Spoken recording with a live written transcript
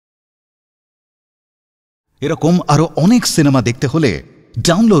এরকম আরো অনেক সিনেমা দেখতে হলে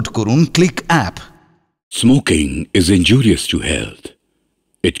ডাউনলোড করুন click app. Smoking is injurious to health.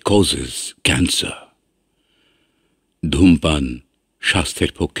 It causes cancer. ধূমপান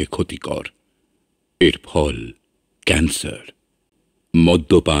স্বাস্থ্যের পক্ষে ক্ষতিকর, এর ফল ক্যান্সার।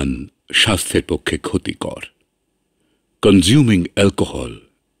 মদ্যপান স্বাস্থ্যের পক্ষে ক্ষতিকর। Consuming alcohol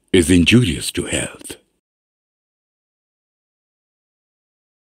is injurious to health.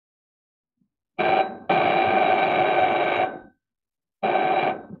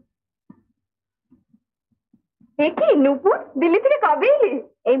 কি নুপুর, দিল্লি থেকে কবে এলি?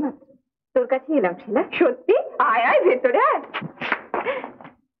 এই মাত্র তোর কাছে এলাম। শিলা, সত্যি? আয় আয়, ভেতরে আয়।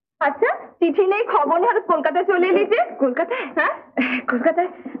 আচ্ছা, চিঠি নেই, খবর নেই, হঠাৎ কলকাতা চলে এলি যে? কলকাতায়? হ্যাঁ, কলকাতায়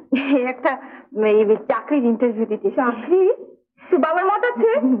একটা চাকরির ইন্টারভিউ দিতে। চাকরি? তোর বাবার মত আছে?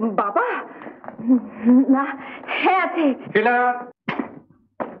 বাবা না, হ্যাঁ আছে। শিলা,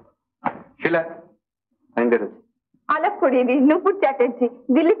 শিলা, আমি বেরোচ্ছি। আলাপ করিয়ে দিই, নুপুর চ্যাটার্জি।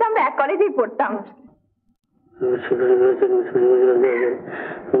 দিল্লিতে আমরা এক কলেজেই পড়তাম।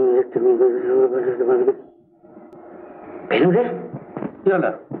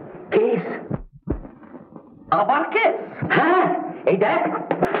 আবার কেস? হ্যাঁ, এই দেখ,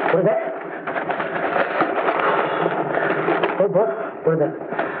 দেখ,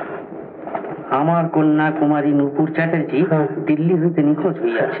 আমার কন্যা কুমারী নুপুর চ্যাটার্জি দিল্লি হইতে নিখোঁজ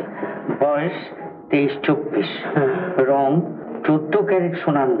হইয়াছে। বয়স 23-24, রং 14 ক্যারেট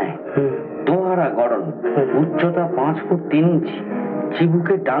সোনার ন্যায়, দোহারা গড়ন, উচ্চতা 5 ফুট 3 ইঞ্চি,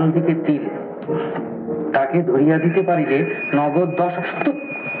 চিবুকের ডান দিকে তিল। তাকে ধরিয়া দিতে পারিলে নগদ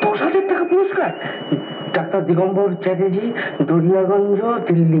 10,000 টাকা পুরস্কার। ডাক্তার দিগম্বর চ্যাটার্জি, দরিয়াগঞ্জ,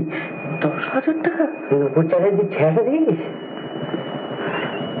 দিল্লি। 10,000 টাকা? নুপুর চ্যাটার্জি ছেড়ে দিস?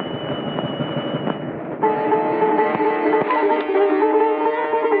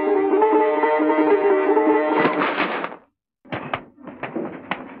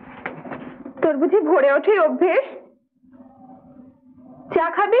 তোর বুঝি ভোরে ওঠে অভ্যেস? চা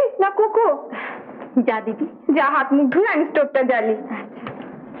খাবি না কোকো? যা দিবি, যা, হাত মুখ ধুয়ে আমি স্টোভটা জ্বালি।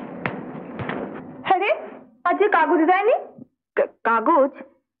 হ্যাঁ রে, আজকে কাগজ দেয়নি? কাগজ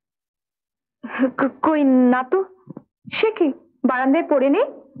কই না তো। সে কি, বারান্দায় পড়ে নেই?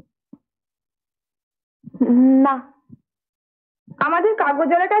 না, আমাদের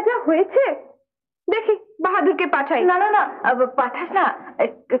কাগজওয়ালাটা যা হয়েছে, দেখি বাহাদুরকে পাঠাই। না না না, পাঠাস না।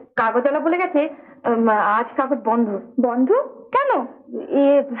 কাগজওয়ালা বলে গেছে আজ কাগজ বন্ধ। বন্ধ কেন? এ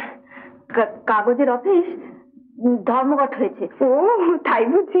কাগজের অফিস ধর্মঘট হয়েছে। ও তাই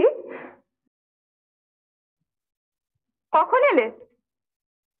বুঝি। কখন এলে?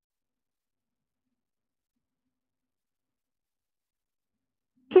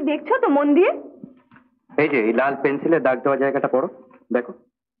 কি দেখছো তো মন দিয়ে? এই যে এই লাল পেন্সিলে দাগ দেওয়া জায়গাটা পড়ো, দেখো।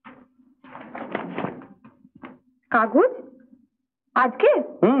 কাগজ আজকে?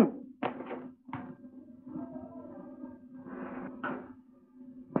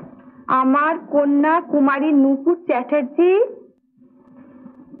 আমার কন্যা কুমারী নুপুর চ্যাটার্জি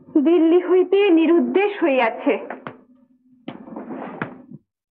দিল্লি হইতে নিরুদ্দেশ হইয়াছে।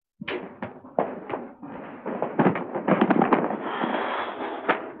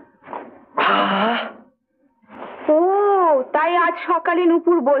 ও তাই আজ সকালে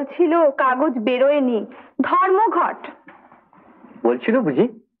নুপুর বলছিল কাগজ বেরোয়নি, ধর্মঘট বলছিল বুঝি?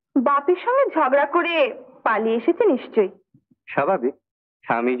 বাপের সঙ্গে ঝগড়া করে পালিয়ে এসেছে নিশ্চয়ই। স্বাভাবিক,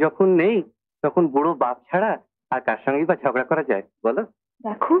 স্বামী যখন নেই তখন বুড়ো বাপ ছাড়া আর কার সঙ্গেই বা ঝগড়া করা যায় বলো?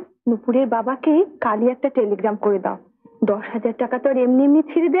 দেখো, নুপুরের বাবাকে কালই একটা টেলিগ্রাম করে দাও। 10,000 টাকা তো আর এমনি এমনি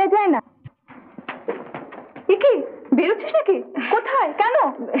ছিঁড়ে দেওয়া যায় না। কি বেরোচ্ছিস নাকি? কোথায়, কেন?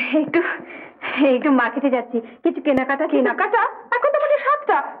 একটু একটু মার্কেটে যাচ্ছি, কিছু কেনাকাটা। কেনাকাটা? এখন তো মানে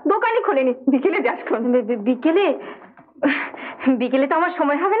 7টা, দোকানই খোলেনি। বিকেলে যাস? বিকেলে? বিকেলে তো আমার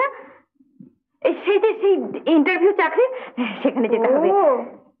সময় হবে না। সেই যে সেই ইন্টারভিউ চাকরি, সেখানে যেতে হবে।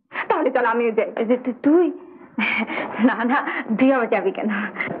 তাহলে চল আমিও যাই। তুই? না না, তুই আবার যাবি কেন?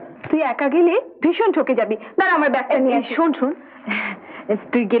 তুই একা গেলে ভীষণ ঠকে যাবি। দাঁড়া, আমার ব্যাগটা নিয়ে আসি। শোন শোন,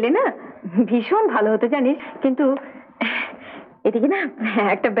 তুই গেলে না ভীষণ ভালো হতো জানিস, কিন্তু এদিকে না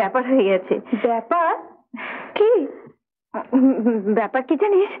একটা ব্যাপার হয়ে গেছে। ব্যাপার কি? ব্যাপার কি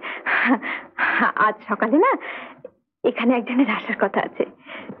জানিস, আজ সকালে না এখানে একজনের আসার কথা আছে।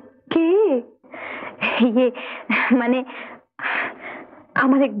 কি? ইয়ে মানে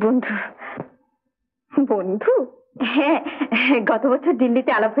আমার এক বন্ধু। বন্ধু? হ্যাঁ, গত বছর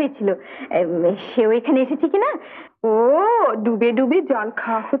দিল্লিতে আলাপ হয়েছিল। সেও এখানে এসেছে কিনা। ও, ডুবে ডুবে জল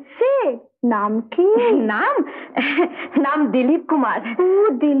খাওয়া হচ্ছে। নাম কি? নাম নাম দিলীপ কুমার। ও,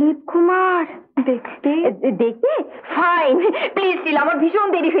 দিলীপ কুমার। দেখতে দেখতে ফাইন। প্লিজ শিলা, আমার ভীষণ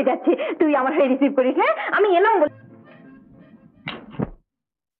দেরি হয়ে যাচ্ছে, তুই আমার হয়ে রিসিভ করিস। হ্যাঁ, আমি এলাম বল।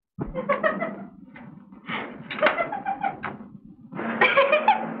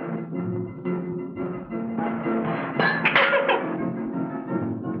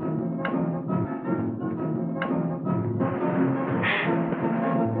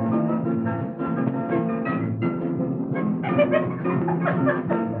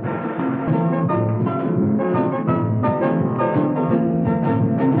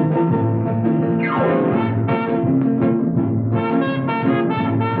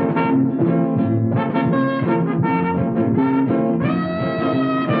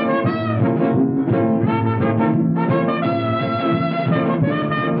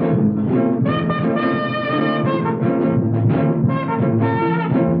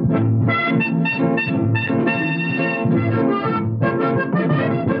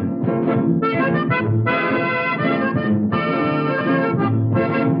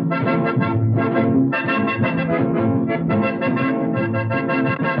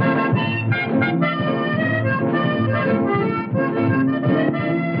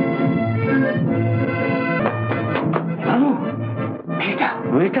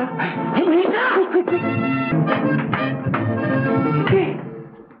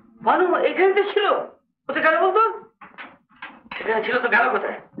 ভানু এখানে তো ছিল, কোথায় গেল বলতো? এখানে ছিল তো, গেল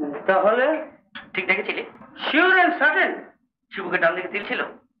কোথায়? তাহলে ঠিক দেখেছিলি? শিওর অ্যান্ড সার্টেন শিবুকে ডান দিকে তিল ছিল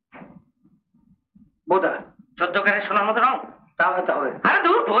বোধা 14 ক্যারেট সোনার মতো রং। তা হতে হবে। আরে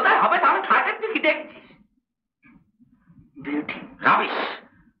দূর, বোধহয় হবে, তাহলে থার্টেন তুই কি দেখছিস? Beauty rubbish.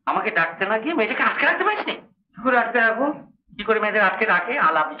 আমাকে ডাকতে না গিয়ে মেয়েটাকে আটকে রাখতে পারিস নি? কি করে আটকে রাখবো? কি করে মেয়েদের আটকে রাখে?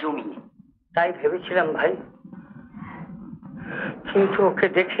 আলাপ জমিয়ে। তাই ভেবেছিলাম ভাই, কিন্তু ওকে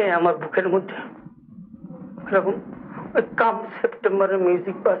দেখে আমার বুকের মধ্যে এরকম কাম সেপ্টেম্বরের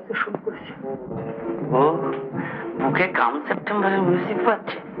মিউজিক বাজতে শুরু করেছে। ও, বুকে কাম সেপ্টেম্বরের মিউজিক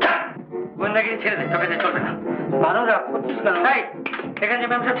বাজছে। গোয়েন্দাগিরি ছেড়ে দে, তোকে চলবে না। ভালো রাখ, করছিস কেন? এখানে যে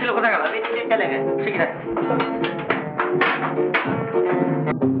ম্যাম সাহেব ছিল কোথায় গেল? চলে গেছে। ঠিক আছে।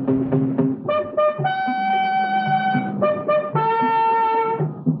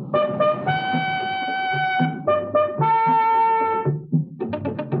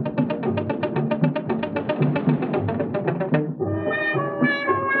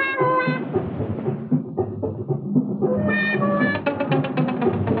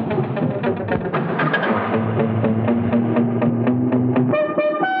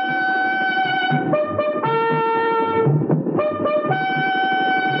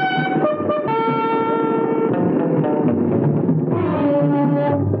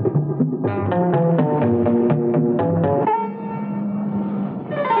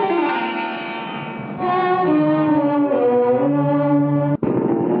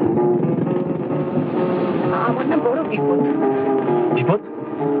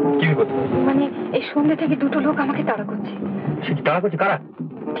 সন্ধ্যে থেকে দুটো লোক আমাকে তাড়া করছে। সে কি তাড়া করছে? কারা?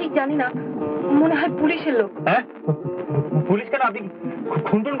 ঠিক জানি না, মনে হয় পুলিশের লোক। হ্যাঁ, পুলিশ কেন? আপনি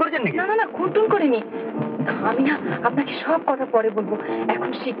খুনটুন করেছেন নাকি? না না না, খুনটুন করিনি আমি। না, আপনাকে সব কথা পরে বলবো, এখন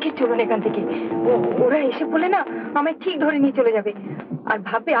শিগগির চলুন এখান থেকে। ওরা এসে বলে না আমায় ঠিক ধরে নিয়ে চলে যাবে, আর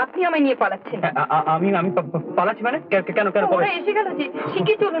ভাববে আপনি আমায় নিয়ে পালাচ্ছেন। আমি পালাচ্ছি মানে? কেন কেন? ওরা এসে গেল যে,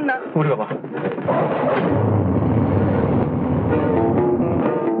 শিগগির চলুন না। ওরে বাবা।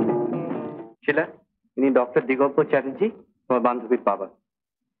 শিলা, ইনি ডক্টর দিগম্ব চ্যাটার্জি, তোমার বান্ধবীর বাবা।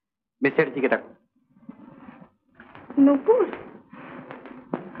 মিস চ্যাটার্জিকে ডাকো। নূপুর,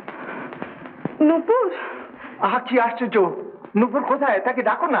 নূপুর। আহা, কি আশ্চর্য! নূপুর কোথায়? তাকে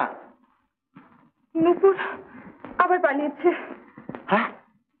ডাকো না। নূপুর আবার পালিয়েছে। হ্যাঁ,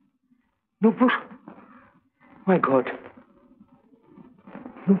 নূপুর, মাই গড,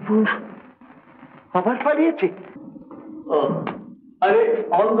 নূপুর আবার পালিয়েছে। আরে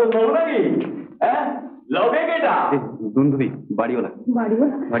অন্ধ নৌনারি, হ্যাঁ লগে কেটা? দুন্দুবি বাড়িওয়ালা।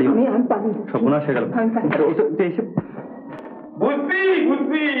 বাড়িওয়ালা? আমি পালিয়ে সর্বনাশ হয়ে গেল। বুঝছি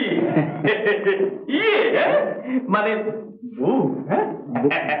বুঝছি, ইয়ে মানে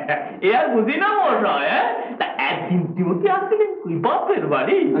এ আর বুঝি না মোর নয়। তা একদিন টিমতি আসছিলেন তুই বাপের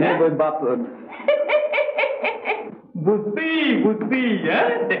বাড়ি? বাপ বুঝছি বুঝছি,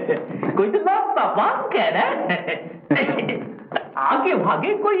 কইতে লাস্তা পান কেন? আগে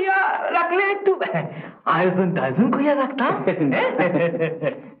ভাগে কইয়া রাখলে একটু আয়োজন টায়োজন কইয়া রাখতাম।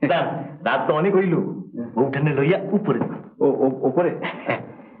 রাত তো অনেক হইল, উঠানে লইয়া উপরে। ওপরে?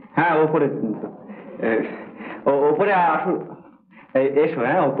 হ্যাঁ ওপরে। ওপরে আসো, এসো।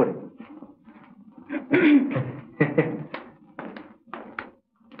 হ্যাঁ, ওপরে।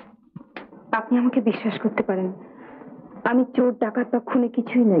 আপনি আমাকে বিশ্বাস করতে পারেন, আমি চোর ডাকাত বা খুনে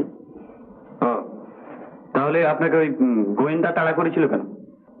কিছুই নই। তাহলে আপনাকে ওই গোয়েন্দা তাড়া করেছিল কেন?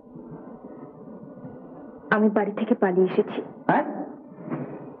 আমি বাড়ি থেকে পালিয়ে এসেছি। হ্যাঁ,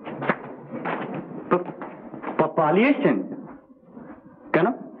 পালিয়ে এসছেন কেন?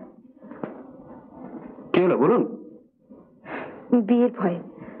 কি হলো বলুন। বিয়ের ভয়ে।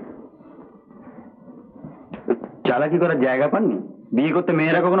 চালাকি করার জায়গা পাননি? বিয়ে করতে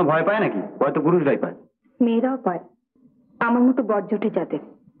মেয়েরা কখনো ভয় পায় নাকি? হয়তো পুরুষরাই পায়। মেয়েরাও পায়, আমার মতো বজ্জটি যাদের।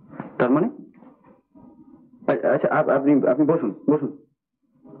 তার মানে? আচ্ছা, আপনি বসুন বসুন।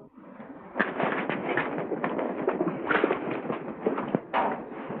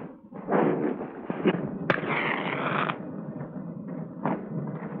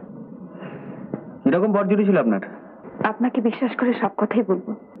 কিরকম বজ্জটি ছিল আপনার? আপনাকে বিশ্বাস করে সব কথাই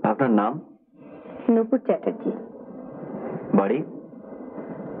বলবো। আপনার নাম? নূপুর চ্যাটার্জি। বাড়ি?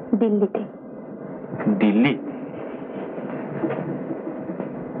 দিল্লিতে। দিল্লি?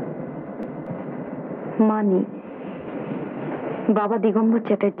 মা নেই, বাবা দিগম্বর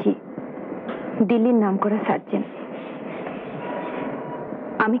চ্যাটার্জি দিল্লির নামকরা সার্জন।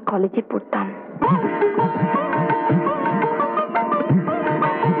 আমি কলেজে পড়তাম।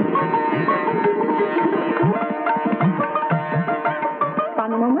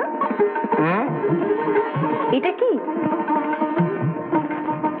 পানু মামা, এটা কি?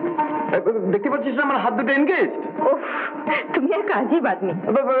 দেখতে পাচ্ছিস না আমার হাত দুটো এনগেজ? তুমি আর কাজই বাদ নেই।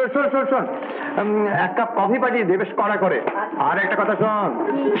 শোন, এক কাপ কফি পাঠিয়ে দে, বেশ কড়া করে। আর একটা কথা শোন,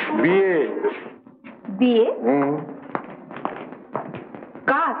 বিয়ে। বিয়ে?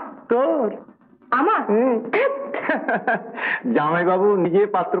 কার? তোর। আমার? জামাইবাবু নিজে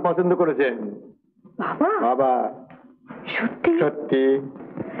পাত্র পছন্দ করেছেন। বাবা? বাবা। সত্যি? সত্যি।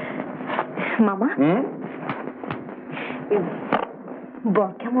 মামা,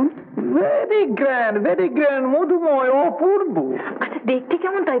 বর কেমন? ভেরি গ্র্যান্ড, মধুময়, অপূর্ব। আচ্ছা, দেখতে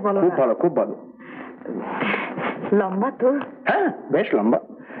কেমন তাই বলো। খুব ভালো, খুব ভালো। লম্বা তো? হ্যাঁ, বেশ লম্বা।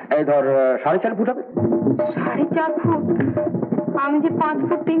 এই ধর 4.5 ফুট হবে। 4.5 ফুট? আমি যে 5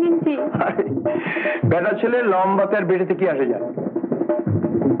 ফুট 3 ইঞ্চি। বেটা ছেলে লম্বাতে আর বেড়েতে কি আসে যায়?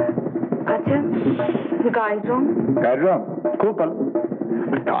 আচ্ছা, গায়ের রং? গায়ের রং খুব ভালো।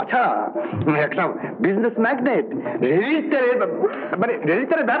 আচ্ছা, একটা বিজনেস ম্যাগনেট,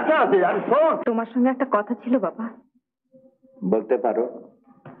 রেজিস্টারের ব্যবসা আছে। আর শোন, তোমার সঙ্গে একটা কথা ছিল বাবা। বলতে পারো।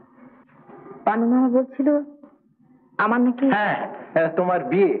 পানু মামা বলছিল আমার নাকি। হ্যাঁ, তোমার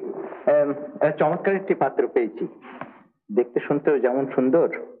বিয়ে। চমৎকার একটি পাত্র পেয়েছি, দেখতে শুনতেও যেমন সুন্দর,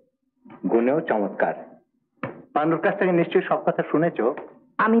 গুণেও চমৎকার। পানুর কাছ থেকে নিশ্চয়ই সব কথা শুনেছো।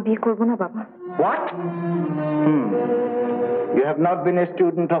 আমি বিয়ে করবো না বাবা। What? You have not been a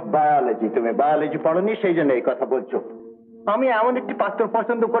student of biology. তুমি বায়োলজি পড়োনি, সেই জন্য এই কথা বলছো। আমি এমন একটি পাত্র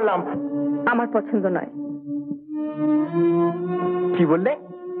পছন্দ করলাম। আমার পছন্দ নয়। কি বললে?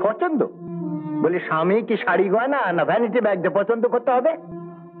 পছন্দ? বলি স্বামী কি শাড়ি গয়না না ভ্যানিটি ব্যাগ দিয়ে পছন্দ করতে হবে?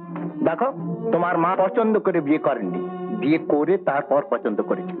 দেখো, তোমার মা পছন্দ করে বিয়ে করেননি, বিয়ে করে তারপর পছন্দ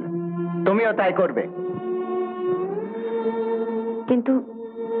করেছিল। তুমিও তাই করবে। কিন্তু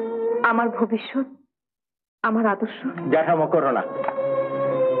আমার ভবিষ্যৎ, আমার আদর্শ। জ্যাঠামো করো না।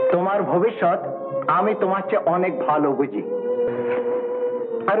 তোমার ভবিষ্যৎ আমি তোমার চেয়ে অনেক ভালো বুঝি।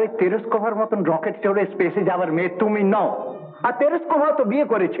 আর ওই তেরস্কোভার মতন রকেট চড়ে স্পেসে যাওয়ার মেয়ে তুমি নও। আর তেরস্কোভা তো বিয়ে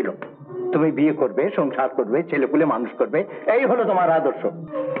করেছিল। তুমি বিয়ে করবে, সংসার করবে, ছেলেপুলে মানুষ করবে, এই হলো তোমার আদর্শ।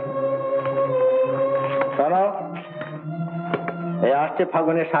 শোনো, এই আসছে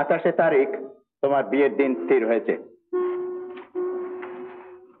ফাগুনের 27 তারিখ তোমার বিয়ের দিন স্থির হয়েছে।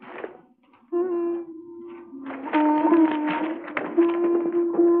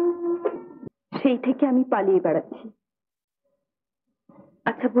 সেই থেকে আমি পালিয়ে বেড়াচ্ছি।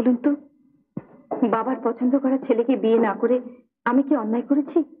 আচ্ছা বলুন তো, বাবার পছন্দ করা ছেলেকে বিয়ে না করে আমি কি অন্যায়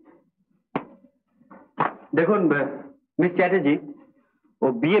করেছি? দেখুন মিস চ্যাটার্জি, ও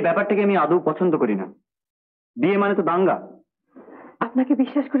বিয়ে ব্যাপারটাকে আমি আদৌ পছন্দ করি না। বিয়ে মানে তো দাঙ্গা। আপনাকে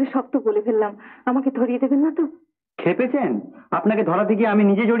বিশ্বাস করে সব তো বলে ফেললাম, আমাকে ধরিয়ে দেবেন না তো? খেপেছেন? আপনাকে ধরাতে গিয়ে আমি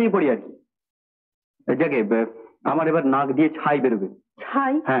নিজে জড়িয়ে পড়ি আর কি। যাকে আমার এবার নাক দিয়ে ছাই বেরোবে।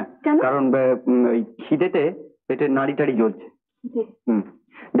 ছাই? হ্যাঁ, কেন? কারণ ওই খিদেতে পেটের নাড়ি টাড়ি জ্বলছে।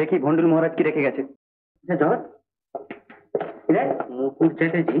 দেখি ভন্ডুল মহারাজ কি রেখে গেছে। মুকুর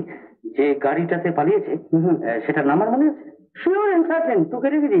চ্যাটার্জি যে গাড়িটাতে পালিয়েছে সেটার নাম্বার মনে আছে? শিওর এন্ড সার্টেন, তোকে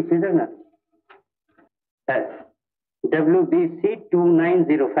রেখে দিয়েছি, দেখ না। WBC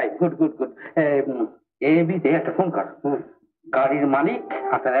 2905। Good good good. এবিতে একটা ফোন কর, গাড়ির মালিক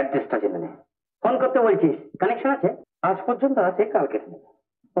আপনার অ্যাড্রেসটা জেনে নে। ফোন করতে বলছিস, কানেকশন আছে? আজ পর্যন্ত আছে, কালকে।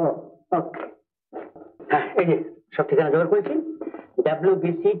 ও ওকে, হ্যাঁ এই যে সব ঠিকানা জোগাড় করেছি।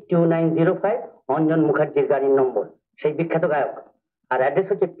 WBC 2905, অঞ্জন মুখার্জির গাড়ির নম্বর, সেই বিখ্যাত গায়ক। আর অ্যাড্রেস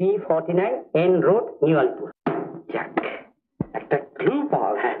হচ্ছে P49 N road, new Alipur. যাক, একটা ক্লু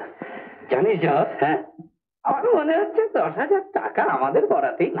পাওয়া গেল। জানিস জস, হ্যাঁ আমার মনে হচ্ছে 10,000 টাকা আমাদের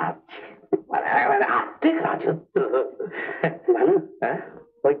বরাতেই লাগছে, মানে একেবারে আর্থিক রাজত্ব। ভানু,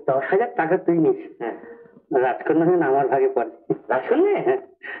 ওই 10,000 টাকা তুই নিস, হ্যাঁ রাজকন্যা হন আমার ভাগে পড়ে। রাজকন্যা, হ্যাঁ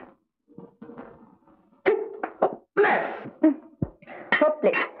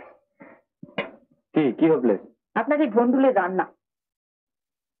কি হবে? আপনার এই ভন্ডুলের রান্না।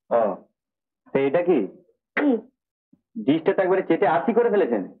 ও এটা কি ডিশটা তো একবারে চেটে আশি করে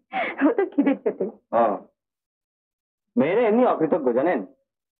ফেলেছেন। ওটা খিদের পেটে। ও মেয়েরা এমনি অকৃতজ্ঞ জানেন।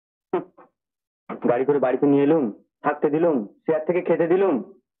 গাড়ি করে বাড়িতে নিয়ে এলুম, থাকতে দিলুম, চেয়ার থেকে খেতে দিলুম,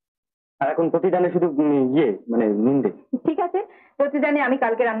 আর এখন প্রতিদানে শুধু মানে নিন্দে। ঠিক আছে, প্রতিদানে আমি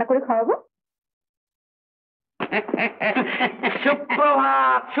কালকে রান্না করে খাওয়াবো।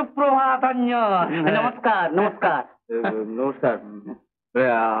 সুপ্রভাত, সুপ্রভাত অঞ্জন। নমস্কার নমস্কার নমস্কার।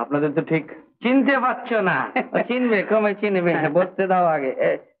 আপনাদের তো ঠিক চিনতে পারছো না? চিনবে, কমে চিনবে, বসতে দাও আগে।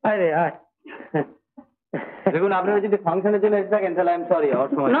 আরে আয়। দেখুন, আপনারা যদি ফাংশনের জন্য এসে থাকেন তাহলে আই এম সরি।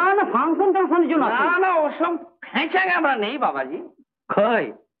 না না, ফাংশন টাংশনের জন্য না, ওসব ফেঁচাঙে আমরা নেই বাবাজি। কই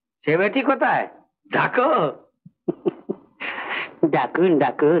সে বেটি কোথায়? ডাকো। ডাকুন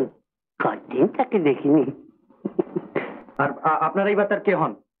ডাকুন, কদিন তাকে দেখিনি। আর আপনারা এইবার তার কে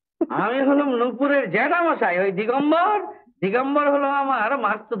হন? আমি হলাম নূপুরের জ্যাঠামশাই, ওই দিগম্বর। দিগম্বর হলো আমার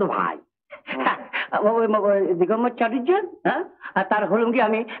মাস্তুতো ভাই। দিগম্বর চাটুর্য, হ্যাঁ, আর তার হলাম কি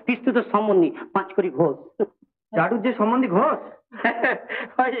আমি পিস্তুত সম্বন্ধী, 5 কোটি ঘোষ। চাটুর্যের সম্বন্ধী ঘোষ?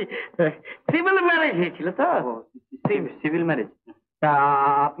 ওই সিভিল ম্যারেজ হয়েছিল তো। Civil marriage? তা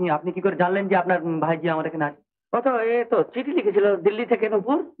আপনি কি করে জানলেন যে আপনার ভাইজি আমার এখানে আছে? ও তো চিঠি লিখেছিল দিল্লি থেকে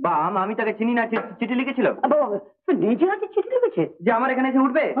নূপুর। বা আমি তাকে চিনি না, চিঠি লিখেছিল? নিজে হাতে চিঠি লিখেছে যে আমার এখানে এসে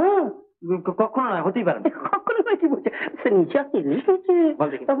উঠবে? কখনো নয়, হতেই পারে না। কখনো নয়, কি বলছে? সে নিজে হাতে লিখেছে।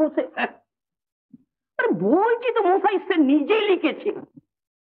 আরে বলছি তো মশাই, সে নিজেই লিখেছে।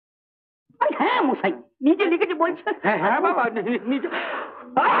 হ্যাঁ মশাই, নিজে লিখেছে বলছে। হ্যাঁ বাবা, নিজে।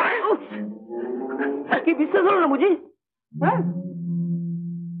 কি বিশ্বাস হলো না বুঝি? হ্যাঁ,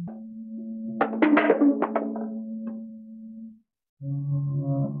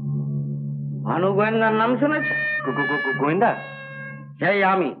 ভানু গোয়েন্দার নাম শুনেছে? গোয়েন্দা? সেই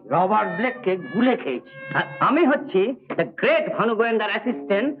আমি রবার্ট ব্লেককে গুলে খেয়েছি। আর আমি হচ্ছি দ্য গ্রেট ভানু গোয়েন্দার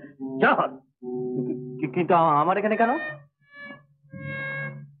অ্যাসিস্ট্যান্ট জহর। কিন্তু আমার এখানে কেন?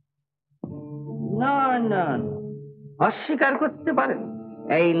 না না, অস্বীকার করতে পারেন?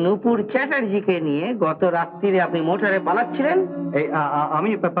 এই নূপুর চ্যাটার্জিকে নিয়ে গত রাত্রিরে আপনি মোটরে পালাচ্ছিলেন। এই আমি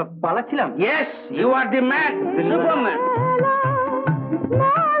পালাচ্ছিলাম? Yes, you R the man, Superman.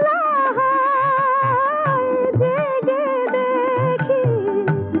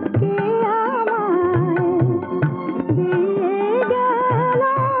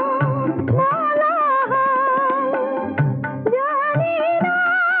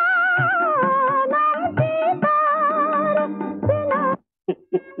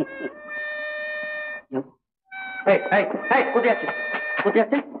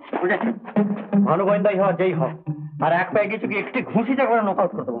 Bhanu গোয়েন্দাই হওয়া যেই হোক, আর এক পায়ে কিছু কি একটি ঘুষি যা করে নক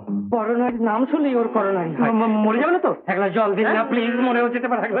আউট করে দেবো। করোনার নাম শুনলেই ওর করোনারি হয়। মরে যাবে না তো? এক গ্লাস জল দিন না প্লিজ, মনেও যেতে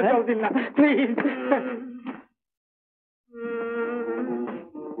পারে। এক গ্লাস জল দিন না প্লিজ।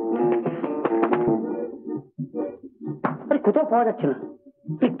 আরে কোথাও পাওয়া যাচ্ছে না।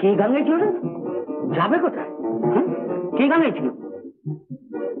 কে গান গাইছিল রে? যাবে কোথায়? কে গান গাইছিল?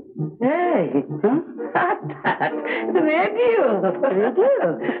 Radio radio.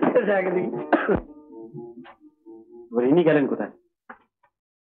 ইনি গেলেন কোথায়?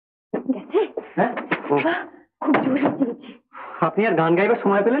 খুব জোরে চেয়েছি। আপনি আর গান গাইবার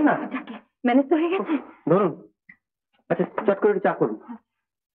সময় পেলেন না? ম্যানেজ তো হয়ে গেছে। ধরুন, আচ্ছা চট করে একটু চা করুন।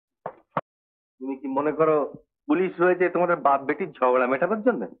 তুমি কি মনে করো পুলিশ রয়েছে তোমাদের বাপ বেটির ঝগড়া মেটাবার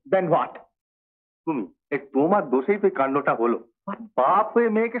জন্য? দেন হোয়াট? তুমি তোমার দোষেই তো এই কাণ্ডটা হলো। বাপ হয়ে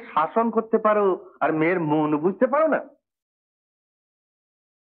মেয়েকে শাসন করতে পারো আর মেয়ের মন বুঝতে পারো না?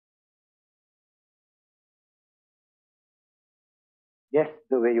 Yes,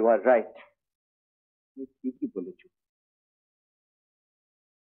 the way you are right. তুমি ঠিকই বলেছো।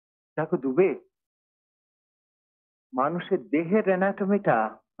 দেখো দুবে, মানুষের দেহের অ্যানাটমিটা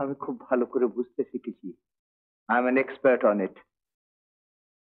আমি খুব ভালো করে বুঝতে শিখেছি। I am an expert on it.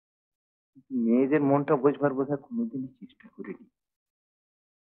 মেয়েদের মনটা বোঝবার বোধহয় কোনোদিনই চেষ্টা করিনি,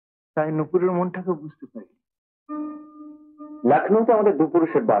 তাই নুপুরের মনটাকে বুঝতে পারি। লখনৌতে আমাদের 2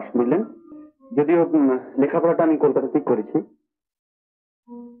 পুরুষের বাস, বুঝলেন? যদিও লেখাপড়াটা আমি কলকাতাতেই করেছি,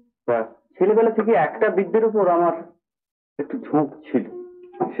 তা ছেলেবেলা থেকে একটা বিদ্যের উপর আমার একটু ঝোঁক ছিল,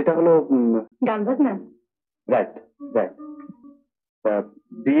 সেটা হলো গান বাজনা। Right right.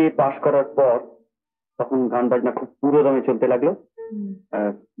 বিএ পাশ করার পর তখন গান বাজনা খুব পুরো দমে চলতে লাগলো।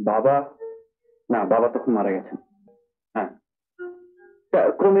 বাবা তখন মারা গেছেন। হ্যাঁ,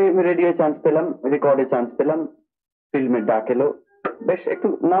 ক্রমে রেডিও চান্স পেলাম, রেকর্ডে চান্স পেলাম, ফিল্মের ডাক এলো, বেশ একটু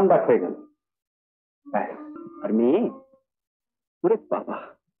নাম ডাক হয়ে গেল। আর মেয়ে, ওরে বাবা,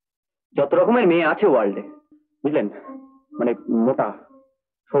 যত রকমের মেয়ে আছে ওয়ার্ল্ডে, বুঝলেন, মানে মোটা,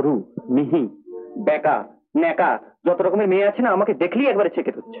 সরু, মিহি, বেকা, নেকা, যত রকমের মেয়ে আছে না, আমাকে দেখলেই একবারে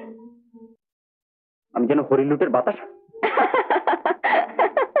চেকে ধরছে। আমি যেন হরিলুটের বাতাস।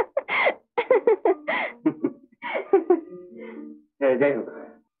 যাই হোক,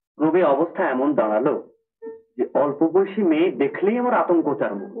 ক্রমে অবস্থা এমন দাঁড়ালো যে অল্প বয়সী মেয়ে দেখলেই আমার আতঙ্ক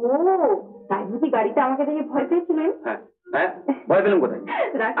চারণ। ও তাই বুঝি গাড়িতে আমাকে দেখে ভয় পেয়েছিলেন? হ্যাঁ হ্যাঁ, ভয় পেলাম কোথায়?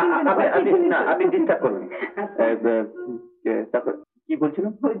 আপনি ডিস্টার্ব করবেন। তারপর কি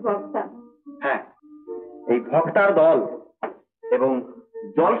বলছিলাম? হ্যাঁ, এই ভক্তার দল এবং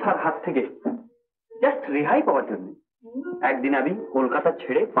জলসার হাত থেকে জাস্ট রেহাই পাওয়ার জন্য একদিন আমি কলকাতা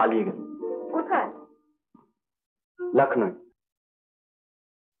ছেড়ে পালিয়ে গেলাম। কোথায়? লখনৌ।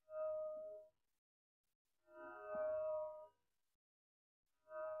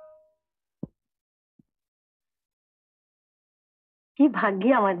 কি ভাগ্যে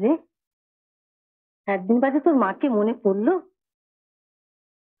আমার রে, একদিন বাদে তোর মাকে মনে পড়লো।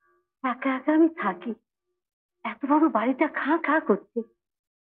 একা একা আমি থাকি, এত বড় বাড়িটা খা খা করছে।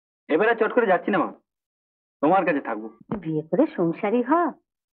 এবারে চট করে যাচ্ছি না মা, তোমার কাছে থাকবো। বিয়ে করে সংসারী হ,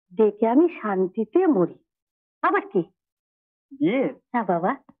 দেখে আমি শান্তিতে মরি। আবার কি বিয়ে? হ্যাঁ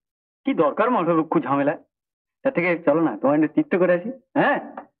বাবা। কি দরকার মশারুক্ষ ঝামেলা, তার থেকে চলো না তোমার তীর্থ করে আসি। হ্যাঁ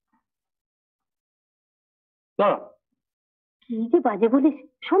চলো। কি যে বাজে বলিস,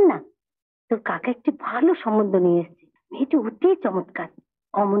 শোন না, তোর কাকা একটি ভালো সম্বন্ধ নিয়ে এসছে, মেয়েটি অতি চমৎকার,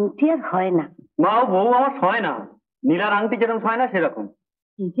 অমনটি আর হয় না। মা, বউ আমার সয় না, নীলার আংটি যেরকম সয় না সেরকম।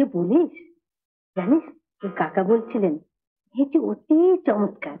 কি যে বলিস, জানিস তোর কাকা বলছিলেন মেয়েটি অতি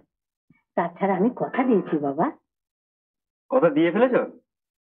চমৎকার। তাছাড়া আমি কথা দিয়েছি বাবা। কথা দিয়ে ফেলেছো?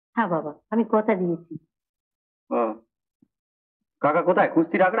 হ্যাঁ বাবা, আমি কথা দিয়েছি। ও, কাকা কোথায়?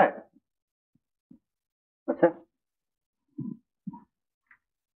 কুস্তির আগ্রায়? আচ্ছা,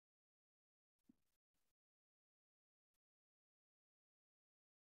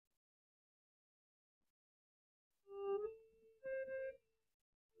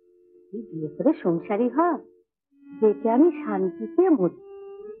 বিয়ে করে সংসারী হ, দেখে আমি শান্তিতে মরি।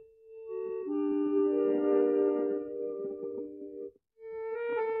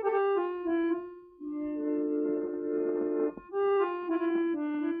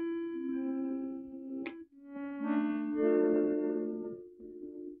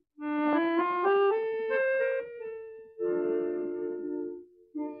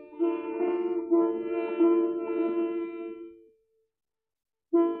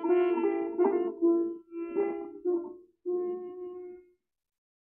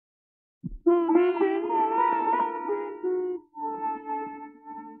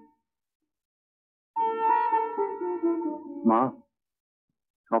 মা,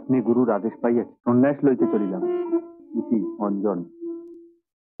 স্বপ্নে গুরুর আদেশ পাইয়া সন্ন্যাস লইতে চলিলাম। ইতি অঞ্জন।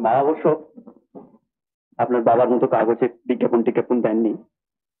 মা অবশ্য আপনার বাবার মতো কাগজে বিজ্ঞাপন দেননি,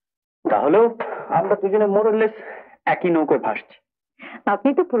 তাহলেও আমরা দুজনে মোরলেস একই নৌকোয় ভাসছি। আপনি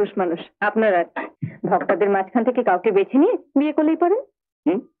তো পুরুষ মানুষ, আপনার আর ভক্তদের মাঝখান থেকে কাউকে বেছে নিয়ে বিয়ে করলেই পারেন।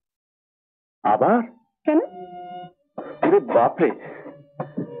 আবার কেন? বাপরে,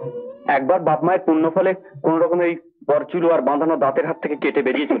 একবার বাপ মায়ের পুণ্য ফলে কোন রকমের এই পরচুলো আর বাঁধানো দাঁতের হাত থেকে কেটে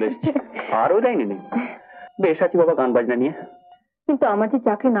বেরিয়ে চলে এসেছে, আরও দেয়নি নেই। বেশ আছি বাবা গান বাজনা নিয়ে। কিন্তু আমার যে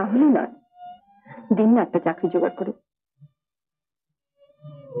চাকরি না হলে নয়, দিন না একটা চাকরি জোগাড় করে।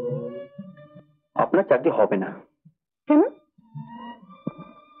 আপনার চাকরি হবে না। কেন?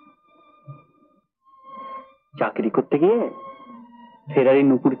 চাকরি করতে গিয়ে ফেরারি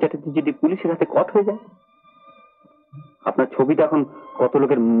নুপুর চ্যাটার্জি যদি পুলিশের হাতে কট হয়ে যায়, আপনার ছবিটা এখন কত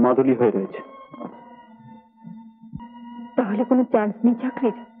লোকের মাদুলি হয়ে রয়েছে। তাহলে কোনো চান্স নেই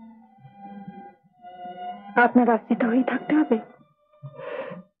চাকরির? আপনার আশ্রিত হয়ে থাকতে হবে?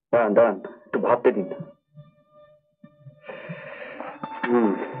 দাঁড়ান দাঁড়ান, একটু ভাবতে দিন।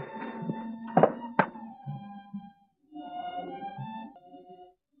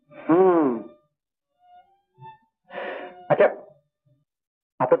 আচ্ছা,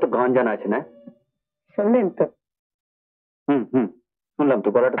 আপনার তো গান জানা আছে না? শুনলেন তো? শুনলাম তো,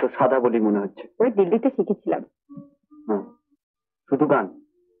 গলাটা তো সাদা বলি মনে হচ্ছে। ওই দিল্লিতে শিখেছিলাম। শুধু গান?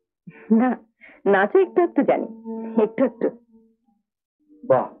 না, নাচও একটু একটু জানি, একটু একটু।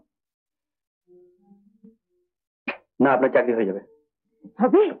 বাহ, না আপনার চাকরি হয়ে যাবে।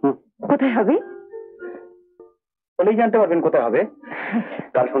 হবে? কোথায় হবে? বলেই জানতে পারবেন কোথায় হবে।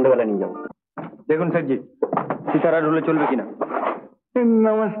 কাল সন্ধ্যাবেলা নিয়ে যাবো। দেখুন স্যারজি, সিতারা রুলে চলবে কিনা।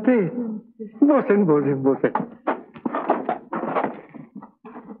 নমস্তে, বসেন বসেন বসেন।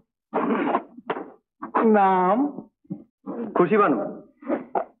 नाम? खुशी बानू।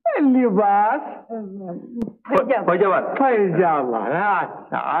 लिबास? फैजाबाद। फैजाबाद,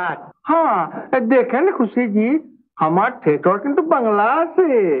 अच्छा। हाँ देखें खुशी जी, हमार थिएटर किन्तु बांग्ला আছে।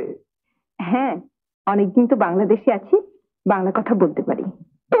 হ্যাঁ, অনেকদিন তো বাংলাদেশে আছি, বাংলা কথা বলতে পারি।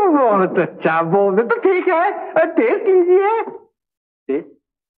 तो बहुत अच्छा, बोले तो ठीक है। टेस्ट लीजिए। टेस्ट?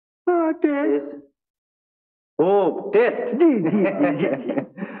 हाँ टेस्ट। ओ टेस्ट, जी जी जी।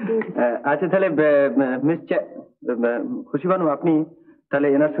 আচ্ছা তাহলে মিস খুশি বানু, আপনি তাহলে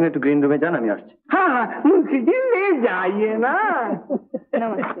এনার সঙ্গে একটু গ্রিন রুমে যান, আমি আসছি। हाँ हाँ मुंशी जी ले जाइए ना।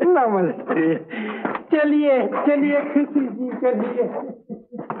 नमस्ते। नमस्ते। चलिए चलिए खुशी जी, चलिए।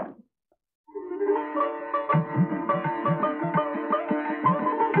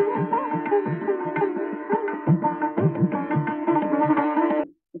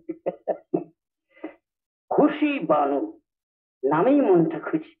 খুশি বানু নামেই মনটা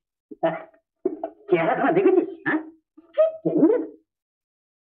খুশি। চেহারাখানা দেখেছিস? হ্যাঁ,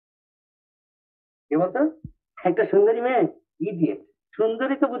 কি বলতো? একটা সুন্দরী মেয়ে। ইডিয়েট,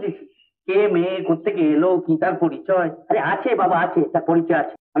 সুন্দরী তো বুঝেছি, কে মেয়ে, কোত্থেকে এলো, কি তার পরিচয়? আরে আছে বাবা, আছে, তার পরিচয়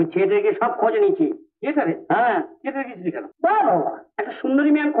আছে। আমি ছেলেটাকে সব খোঁজ নিয়েছি। থিয়েটারে? হ্যাঁ, থিয়েটারে গেছিলি কেন? বাবা, একটা সুন্দরী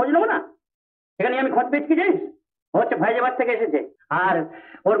মেয়ে আমি খোঁজ নেবো না? এখানে আমি খোঁজ পেয়েছি, জানিস? ও হচ্ছে ফাইজাবাদ থেকে এসেছে, আর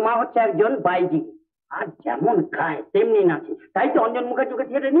ওর মা হচ্ছে একজন বাইজি। আর যেমন গায় তেমনি নাচে, তাই তো অঞ্জন মুখার্জীকে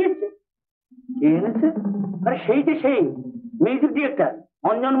থিয়েটারে নিয়ে এসছে। কে এনেছে? আরে সেই যে সেই মিউজিক ডিরেক্টর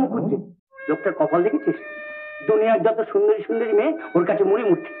অঞ্জন মুখার্জী। লোকটার কপাল দেখেছিস? দুনিয়ার যত সুন্দরী সুন্দরী মেয়ে ওর কাছে মুড়ি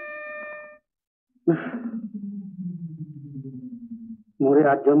মুড়ছে। মোরে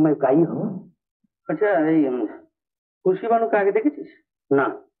আজ জন্মায় গাই হো। আচ্ছা, এই খুশি বানুকে আগে দেখেছিস? না।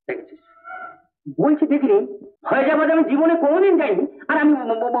 দেখেছিস? বলছি দেখিনি। ফয়জাবাদে আমি জীবনে কোনোদিন যাইনি, আর আমি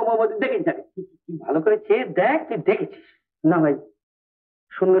দেখেছি তাকে। ভালো করে চেয়ে দেখ, তুই দেখেছিস? না ভাই,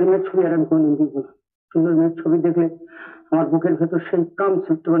 সুন্দরী মেয়ের ছবি আর আমি কোনোদিন দেখব না। সুন্দর মেয়ের ছবি দেখলে আমার বুকের ভেতর সেই কাম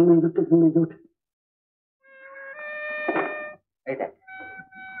সেপ্টেম্বর মেজে ওঠে। এই দেখ,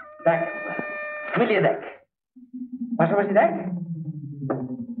 দেখ, মিলিয়ে দেখ, পাশাপাশি দেখ।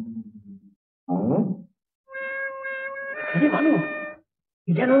 ভালো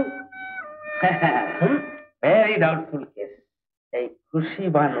যেন ভেরি ডাউটফুল কেস। এই খুশি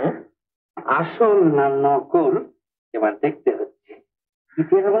বানু আসল না নকল এবার দেখতে হচ্ছে। কি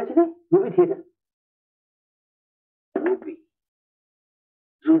থিয়েটার বলছি না? Ruby theatre. রুবি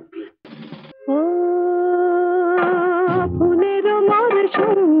রুবি ও ফুলের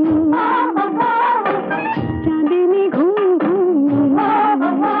মরশুম, চাঁদিনী ঘুম ঘুম,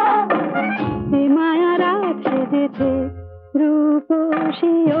 এ মায়া রাত সেজেছে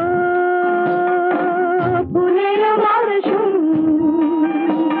রূপসী। ও ফুলের মরশুম,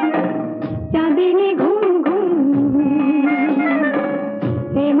 চাঁদিনী ঘুম ঘুম,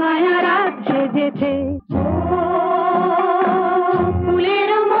 এ মায়া রাত সেজেছে।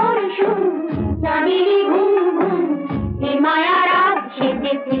 ফুলের মরশুম, চাঁদিনী ঘুম ঘুম, এ মায়া রাত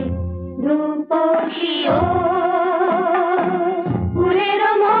সেজেছে রূপসী। ও ফুলের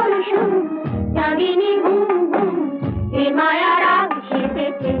মরশুম, চাঁদিনী ঘুম ঘুম, এ মায়া রাত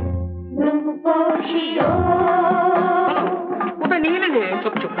সেজেছে রূপসী। ও কোথায় নিয়ে গেলে যে?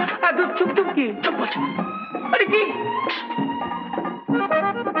 চুপ চুপ, চুপ চুপ কি? চুপ বলছি। আরে কি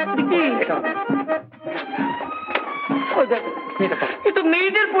এ তো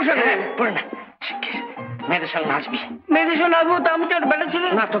মেয়েদের পোশাক। পরে না, মেয়েদের সঙ্গে নাচবি। মেয়েদের সঙ্গে নাচবো তো? আমি তো বেটা ছিল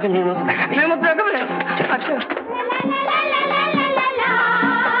না। তোকে মেয়ের মতো দেখাবি। মেয়ের মতো দেখাবে? আচ্ছা।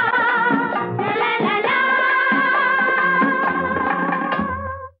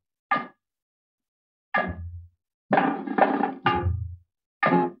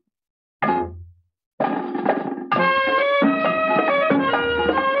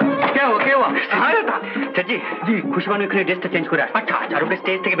 জি, খুশি বানু এখানে ড্রেসটা চেঞ্জ করে আসে। আচ্ছা, আর ওকে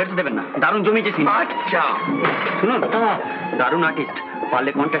স্টেজ থেকে বেরোতে দেবেন না। দারুণ জমিয়েছে সিন। আচ্ছা শুনুন, দারুণ আর্টিস্ট,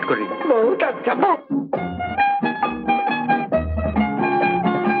 পারলে কন্ট্যাক্ট করি। বহুত আচ্ছা।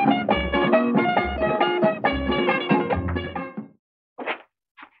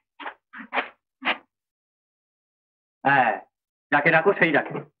 হ্যাঁ, যাকে রাখো সেই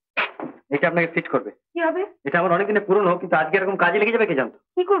রাখে। এটা আপনাকে ফিট করবে। কি হবে? এটা আমার অনেকদিনের পুরনো, কিন্তু আজকে এরকম কাজে লেগে যাবে কে জানতো।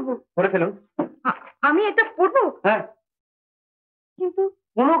 কি করবো? করে ফেলুন। আমি এটা পরবো? হ্যাঁ, কিন্তু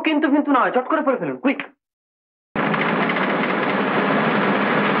কোনো কিন্তু কিন্তু নয়, চট করে পড়ে ফেলুন, কুইক।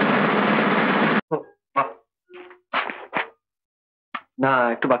 না,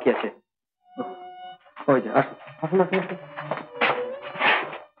 একটু বাকি আছে। ওই যে আসুন আসুন আসুন আসুন।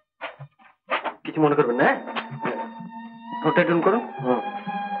 কিছু মনে করবেন না, ঠোঁটে টুন করুন।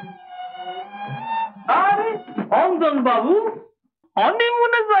 আরে অঞ্জন বাবু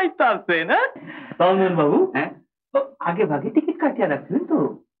হনিমুনে যাইতাছেন? অঞ্জন বাবু, হ্যাঁ, আগে ভাগে টিকিট কাটিয়ে রাখছিলেন তো?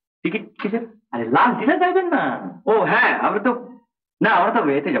 টিকিট কিসের? আরে লাল টিলা যাইবেন না? ও হ্যাঁ, আমরা তো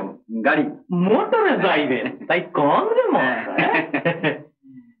এতে যাবো, গাড়ি মোটরে যাইবেন, তাই কম রে মশা।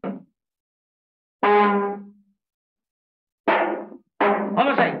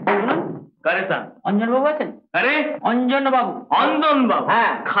 কারে চান? অঞ্জন বাবু আছেন? আরে অঞ্জন বাবু। অঞ্জন বাবু,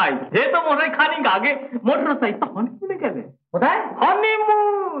 হ্যাঁ। খাই হে তো মশাই খানিক আগে মোটর চাই তো হনিমুনে গেছে। কোথায়?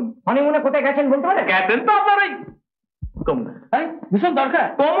 হনিমুন হনিমুনে কোথায় গেছেন বলতে পারে? গেছেন তো আপনার ওই কম না, ভীষণ দরকার।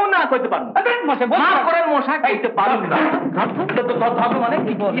 কমও না কইতে পারুন। মশাই মাফ করেন মশা, কইতে পারুন না। ধর্ম মানে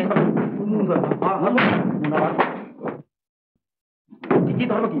কি বলে? কি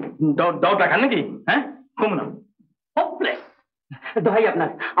ধর্ম কি? দাও টাকা নাকি? হ্যাঁ, কম না। হোপলেস। দোহাই আপনার,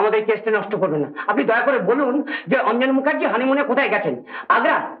 আমাদের কেসটা নষ্ট করবেন না। আপনি দয়া করে বলুন যে অঞ্জন মুখার্জি হানিমুনে কোথায় গেছেন?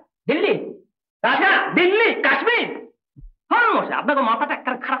 আগ্রা, দিল্লি, রাজা, দিল্লি, কাশ্মীর। হ্যাঁ মশা, আপনাকে মাথাটা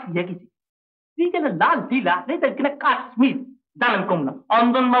একটা খারাপ হয়ে গেছে। গেলে লাল টিলা, কিনা কাশ্মীর, জানেন কম না।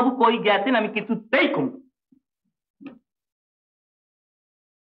 অঞ্জন বাবু কই গেছেন আমি কিছুতেই কম না।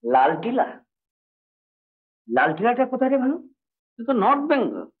 লাল টিলা? লাল টিলাটা কোথায় রে ভানু? তো নর্থ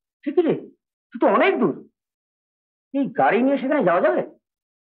বেঙ্গল। ঠিক রে, তো অনেক দূর। এই গাড়ি নিয়ে সেখানে যাওয়া যাবে?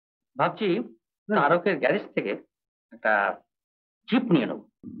 ভাবছি তারকের গ্যারেজ থেকে একটা জিপ নিয়ে নেব।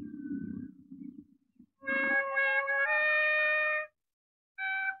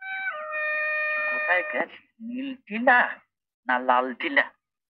 কোথায় গেছে? নীল টিলা না লাল টিলা?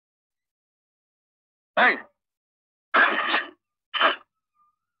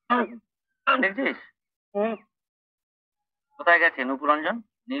 দেখছিস কোথায় গেছে নুপুরঞ্জন?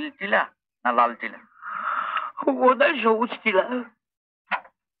 নীল টিলা না লাল টিলা? বোধহয় সবুজ টিলা।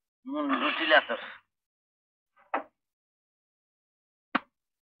 টিলা তোর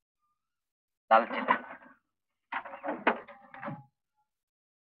লাল টিলা।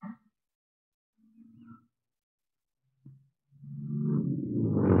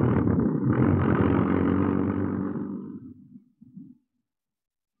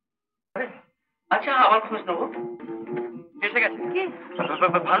 আচ্ছা, আবার খোঁজ নেবো। এসে গেছে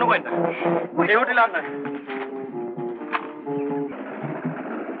ভানু গোয়েন্দা, এই হোটেলে আর নয়।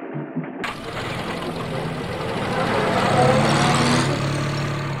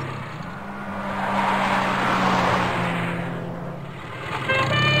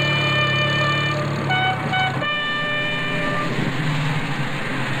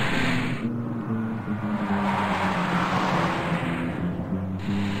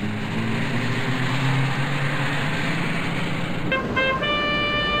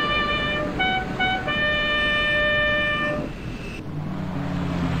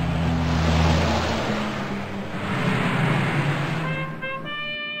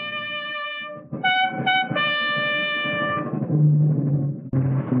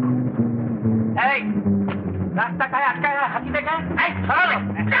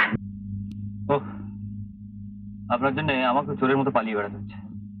 আপনার জন্য আমাকে চোরের মতো পালিয়ে বেড়াতে হচ্ছে।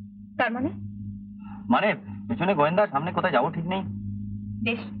 তার মানে? মানে পিছনে গোয়েন্দা, সামনে কোথায় যাবো ঠিক নেই।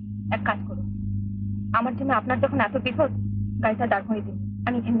 বেশ, এক কাজ করুন, আমার জন্য আপনার যখন এত বিপদ, গাড়িটা দাঁড় করিয়ে দিন,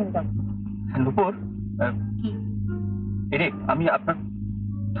 আমি এখানে নেমে যাবো। নুপুর, কি? এরে আমি আপনার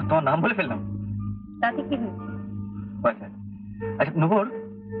তোমার নাম বলে ফেললাম। তাতে কি হয়েছে? আচ্ছা আচ্ছা নুপুর,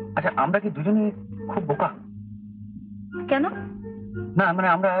 আচ্ছা আমরা কি দুজনে খুব বোকা? কেন? না মানে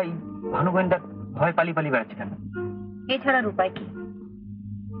আমরা এই ভানু গোয়েন্দার ভয় পালিয়ে পালিয়ে বেড়াচ্ছি কেন? এছাড়ার উপায় কি?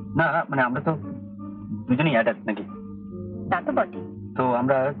 না মানে আমরা তো দুজনেই অ্যাডাল্ট নাকি? তা তো বটে। তো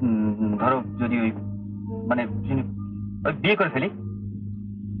আমরা ধরো যদি ওই মানে ওই বিয়ে করে ফেলি।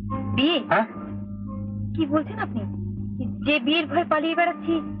 বিয়ে? হ্যাঁ। কি বলছেন আপনি? যে বিয়ের ভয় পালিয়ে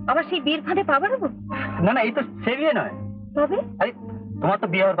বেড়াচ্ছি, আবার সেই বিয়ের ফাঁদে পা বাড়াবো? না না, এই তো সে বিয়ে নয়। তবে? আরে তোমার তো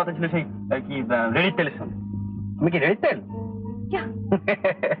বিয়ে হওয়ার কথা ছিল সেই কি রেডি তেলের সঙ্গে। তুমি কি রেডি তেল?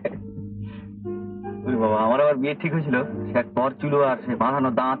 বাবা, আমার আবার বিয়ে ঠিক হয়েছিল, সে এক পর চুলো আর সে বাঁধানো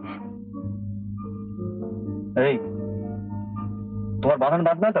দাঁত। এই তোমার বাঁধানো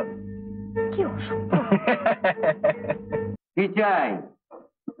দাঁত না তো? কি অসভ্য! কি চাই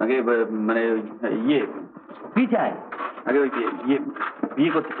আগে? মানে ইয়ে কি চাই আগে? ওই ইয়ে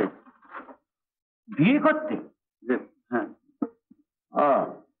বিয়ে করতে চাই। বিয়ে করতে? হ্যাঁ।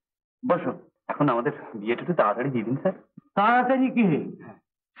 বসো। এখন আমাদের বিয়েটা একটু তাড়াতাড়ি দিয়ে দিন স্যার। তাড়াতাড়ি কি?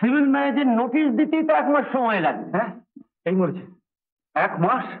 সিভিল ম্যারেজের নোটিশ দিতেই তো 1 মাস সময় লাগবে। হ্যাঁ এই মরেছে 1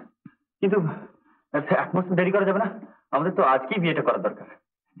 মাস, কিন্তু 1 মাস তো দেরি করা যাবে না, আমাদের তো আজকেই বিয়েটা করার দরকার।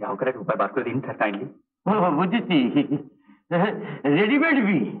 যা হোক একটা উপায় বার করে দিন স্যার কাইন্ডলি। বুঝেছি, রেডিমেড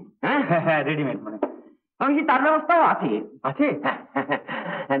বিয়ে। হ্যাঁ হ্যাঁ হ্যাঁ রেডিমেড মানে আমি কি তার ব্যবস্থাও আছে? আছে।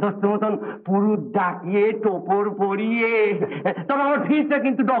 দোস্ত মতন পুরুষ ডাকিয়ে টোপর পরিয়ে, তবে আমার ফিসটা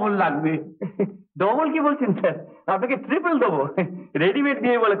কিন্তু ডবল লাগবে। ডবল কি বলছেন স্যার, আপনাকে ট্রিপল দেবো, রেডিমেড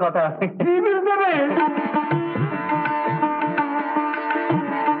বিয়ে বলে কথা। ট্রিপল দেবে?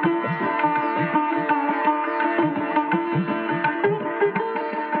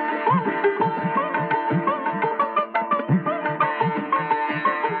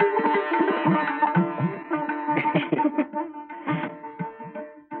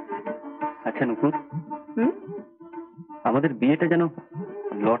 আচ্ছা নুপুর, আমাদের বিয়েটা যেন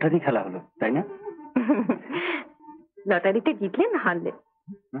লটারি খেলা হলো, তাই না? লটারিতে জিতলে না হারলে?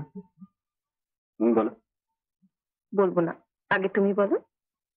 তুমি বলো। বলবো না, আগে তুমি বলো।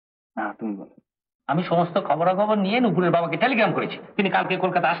 না তুমি বলো। আমি সমস্ত খবরাখবর নিয়ে নুপুরের বাবাকে টেলিগ্রাম করেছি, তিনি কালকে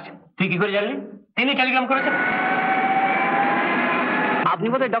কলকাতা আসছেন। তুই কি করে জানলি তিনি টেলিগ্রাম করেছেন? আপনি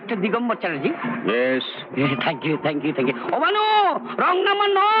বোধহয় doctor Digambar Chatterjee? Yes. Thank you, thank you, thank you. O Banu, wrong number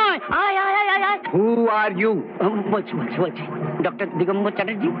নয়। আয় আয় আয় আয় আয়। Who are you? বলছি ডক্টর দিগম্বর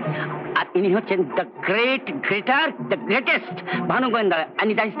চ্যাটার্জি, আর ইনি হচ্ছেন দ্য দ্য গ্রেটেস্ট ভানু গোয়েন্দা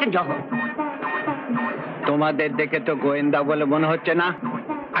অ্যান্ড অ্যাসিস্ট্যান্ট জহর। তোমাদের দেখে তো গোয়েন্দা বলে মনে হচ্ছে না।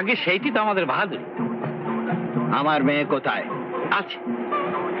 আগে সেইটি তো আমাদের বাহাদুরি। আমার মেয়ে কোথায়? আছে।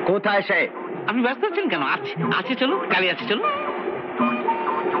 কোথায় সে? আপনি ব্যস্ত আছেন কেন? আছে আছে, চলো কালি আছে, চলো।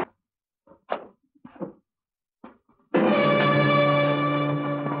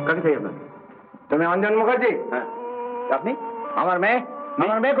 কাকে চাই আপনার? তুমি অঞ্জন মুখার্জি? হ্যাঁ। আপনি? আমার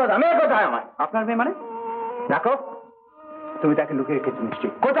মেয়ে কোথায়? মেয়ে কোথায় আমার? আপনার মেয়ে মানে? দেখো তুমি তাকে লুকিয়ে রেখেছো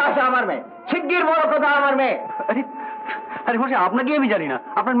নিশ্চয়ই। কোথায় আছে আমার মেয়ে? শিগগির বলো কোথায় আমার মেয়ে? আরে আরে বসে আপনাকে আমি জানি না,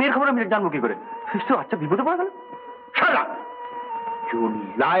 আপনার মেয়ের খবর আমি জানবো কি করে? তো আচ্ছা বিপদে পড়ে গেল। শালা ইউ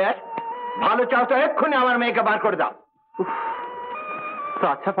লায়ার, ভালো চাও তো এক্ষুনি আমার মেয়েকে বার করে দাও। তো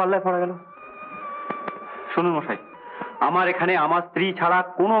আচ্ছা পাল্লায় পড়া গেল। শুনুন মশাই, আমার এখানে আমার স্ত্রী ছাড়া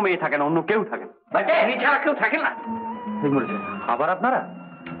কোনো মেয়ে থাকে না, অন্য কেউ থাকে না। স্ত্রী ছাড়া কেউ থাকে না? ঠিক বলেছেন। আবার আপনারা?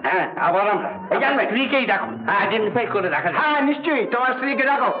 হ্যাঁ, আবার আমরা। জানবে স্ত্রীকেই ডাকো, আইডেন্টিফাই করে দেখা যায়। হ্যাঁ নিশ্চয়ই, তোমার স্ত্রীকে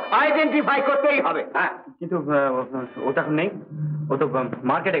ডাকো, আইডেন্টিফাই করতেই হবে। হ্যাঁ কিন্তু ও তো এখন নেই, ও তো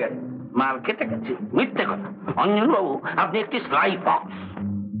মার্কেটে গেছে। মার্কেটে গেছে? মিথ্যে কথা। অঞ্জন বাবু, আপনি একটি sly Fox,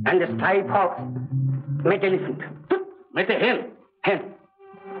 and sly Fox mate elephant, মেটে হেন হেন।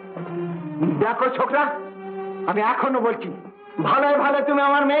 দেখো ছোকরা, আমি এখনো বলছি, ভালো ভালো তুমি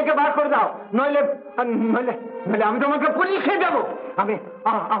আমার মেয়েকে বার করে দাও, নইলে নইলে নইলে আমি তোমাকে পুলিশে দেবো। আমি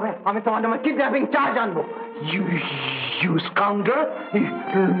আমি তোমার নামে কিডন্যাপিং চার্জ আনবো। ইউ স্কাউন্ডার,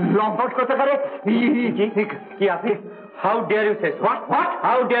 লম্পট করতে পারে কি আপনি? How dare you say? What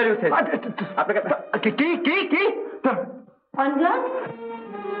how dare you সে? আপনাকে কি কি কি? অঞ্জন,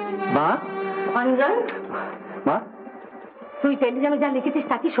 মা অঞ্জন, মা তুই টেলিগ্রামে যা লিখেছিস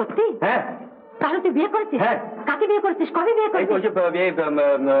তা কি সত্যি? হ্যাঁ। তাহলে তুই বিয়ে করেছিস? হ্যাঁ। কাকে বিয়ে করেছিস? কবে বিয়ে করেছিস?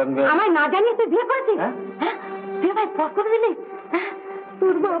 আমায় না জানিয়ে তুই বিয়ে করেছিস? হ্যাঁ। তুই আমায় পর করে দিলি?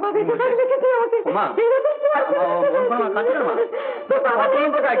 তোর বাবা বেঁচে থাকলে কি তুই আমাকে মা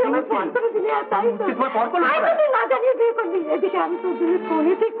না জানিয়ে বিয়ে করবি? এদিকে আমি তো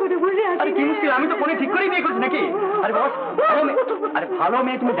ফোনে ঠিক করে বসে আছি। কি মুশকিল, আমি তো ফোনে ঠিক করেই বিয়ে করছি নাকি? আরে বস, আরে ভালো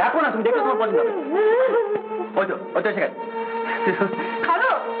মেয়ে তুমি দেখো না, তুমি দেখো তোমার পছন্দ হবে। ওই তো এসে গেছে।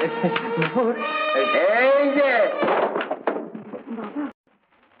 খালো এই যে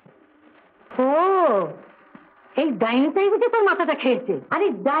ও, এই ডাইনিটাই বুঝে তোর মাথাটা খেয়েছে। আরে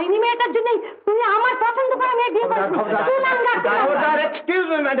ডাইনি মেয়েটার জন্যই তুই আমার পছন্দ করা মেয়ে বিয়ে করেছিস। এক্সকিউজ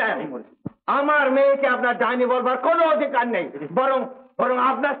মি ম্যাডাম, আমার মেয়েকে আপনার ডাইনি বলবার কোনো অধিকার নেই, বরং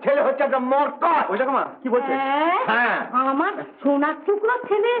আপনার ছেলে হচ্ছে একটা মরকট। ওই দেখো মা কি বলছে। হ্যাঁ, আমার সোনার টুকরো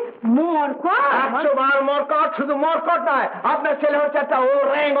ছেলে মরকট? 100 বার মরকট, শুধু মরকট নয়, আপনার ছেলে হচ্ছে একটা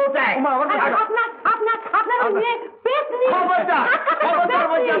ওরেং ওটাং। আপনার মেয়ে পেতনি। খবরদার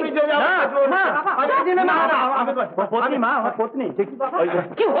বলছি আমি চলে যাবো। পত্নী মা, আমার পত্নী।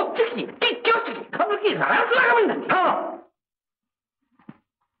 কি হচ্ছে কি হচ্ছে কি? খবর কি লাগাবেন না?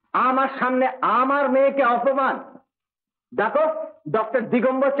 আমার সামনে আমার মেয়েকে অপমান। দেখো, ডক্টর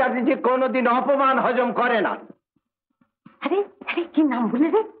দিগম্বর চ্যাটার্জি কোনোদিন অপমান হজম করে না। আরে আরে কি নাম বললি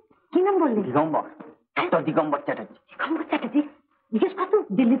রে? কি নাম বললি? দিগম্বর, ডক্টর দিগম্বর চ্যাটার্জি। দিগম্বর চ্যাটার্জি? জিজ্ঞেস কর তো,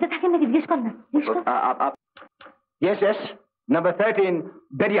 দিল্লিতে থাকেন নাকি? জিজ্ঞেস কর না। Yes, number 13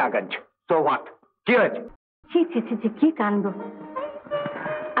 বেরিয়াগঞ্জ। So what? কি হয়েছে? ছি ছি ছি ছি, কি কাণ্ড।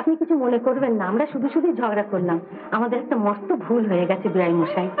 আপনি কিছু মনে করবেন না, আমরা শুধু শুধু ঝগড়া করলাম। আমাদের একটা মস্ত ভুল হয়ে গেছে বিআই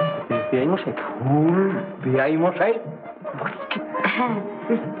মশাই। বিআই মশাই? ভুল? বিআই মশাই? হ্যাঁ,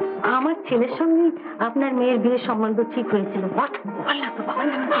 আমার ছেলের সঙ্গে আপনার মেয়ের বিয়ের সম্বন্ধ ঠিক হয়েছিল।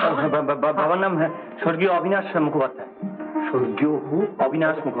 বাবার নাম স্বর্গীয় অবিনাশ মুখোপাধ্যায়। স্বর্গীয়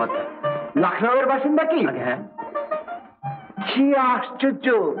অবিনাশ মুখোপাধ্যায়, লখনৌয়ের বাসিন্দা কি? হ্যাঁ। কি আশ্চর্য!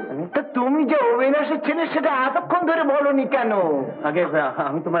 তা তুমি যে অবিনাশের ছেলে সেটা এতক্ষণ ধরে বলনি কেন? আগে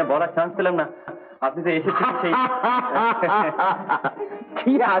আমি তোমার বলার চান্স পেলাম না, আপনি তো এসেছেন।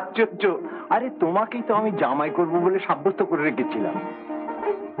 কি আশ্চর্য! আরে তোমাকেই তো আমি জামাই করবো বলে সাব্যস্ত করে রেখেছিলাম।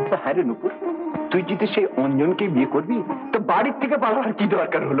 হ্যাঁ রে নুপুর, তুই যদি সেই অঞ্জনকে বিয়ে করবি তো বাড়ির থেকে পালাবার কি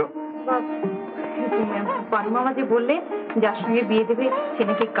দরকার হলো? পানু মামা যে বললে যার সঙ্গে বিয়ে দেবে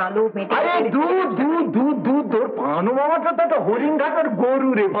ছেলেকে কালো মেটে। আরে দূর পানু মামাটা তো একটা হরিণ ঘাটার গরু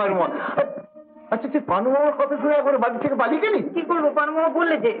রে পানু মামা। আচ্ছা তুই পানু মামার কথা শুনে একবার বাড়ি থেকে পালিয়ে গেলি? কি করবো, পানু মামা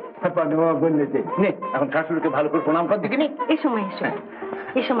বললে যে। পানু মামা বললে যে নে এখন শাশুড়িকে ভালো করে প্রণাম কর দিকে নি। এই সময়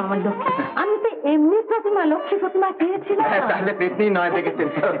এসো আমার লক্ষ্মী। আমি তো এমনি প্রতিমা, লক্ষ্মী প্রতিমা চেয়েছিলাম। তাহলে পেতনি নয় দেখেছেন।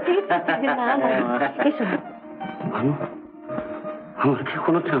 এসো। আমার কি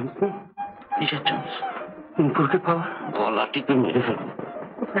কোনো চান্স নেই? কিসের চান্স? নুপুরকে পাওয়ার? গলা টিপে মেরে ফেলবো।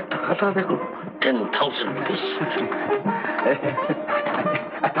 টাকাটা দেখো, 10,000 rupees।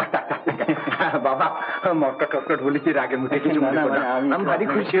 বাবা মটকা টটকট বলেছি, রাগে মুখে কিছু মনে করো না, আমি ভারী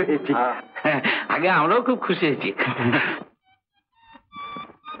খুশি হয়েছি। আগে আমরাও খুব খুশি হয়েছি।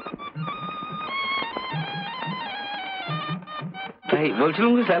 তাই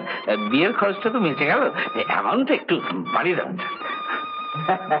বলছিলাম কি স্যার, বিয়ের খরচটা তো বেঁচে গেল, অ্যামাউন্টটা একটু বাড়িয়ে দেবেন sir.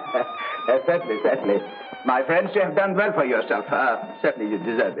 Certainly. My friends, you have done well for yourself. Certainly you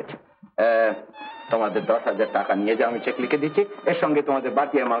deserve it. তোমাদের 10,000 টাকা নিয়ে যাও, আমি চেক লিখে দিচ্ছি। এর সঙ্গে তোমাদের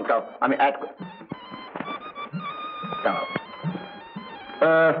বাকি অ্যামাউন্টটাও আমি অ্যাড করি।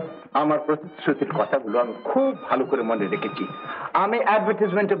 আমার প্রতিশ্রুতির কথাগুলো আমি খুব ভালো করে মনে রেখেছি। আমি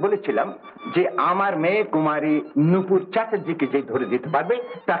অ্যাডভার্টাইজমেন্টে বলেছিলাম যে আমার মেয়ে কুমারী নুপুর চ্যাটার্জিকে যে ধরে দিতে পারবে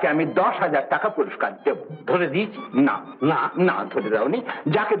তাকে আমি 10,000 টাকা পুরস্কার দেব। ধরে দিয়েছি? না না না, ধরে দাওনি।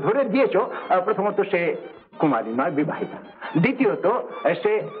 যাকে ধরে দিয়েছো প্রথমত সে কুমারী নয়, বিবাহিতা। দ্বিতীয়ত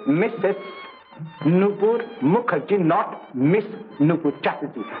সে Mrs Nupur Mukherjee, not miss নুপুর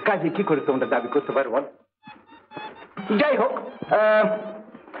চ্যাটার্জি। কাজে কি করে তোমরা দাবি করতে পারো বল? যাই হোক,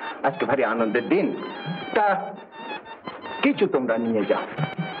 আজকে ভারী আনন্দের দিন, তা কিছু তোমরা নিয়ে যাও।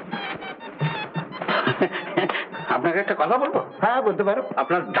 আপনাকে একটা কথা বলবো? হ্যাঁ বলতে পারো।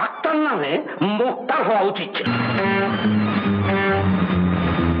 আপনার ডাক্তার নামে মোক্তার হওয়া উচিত।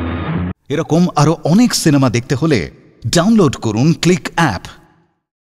 এরকম আরো অনেক সিনেমা দেখতে হলে ডাউনলোড করুন ক্লিক অ্যাপ।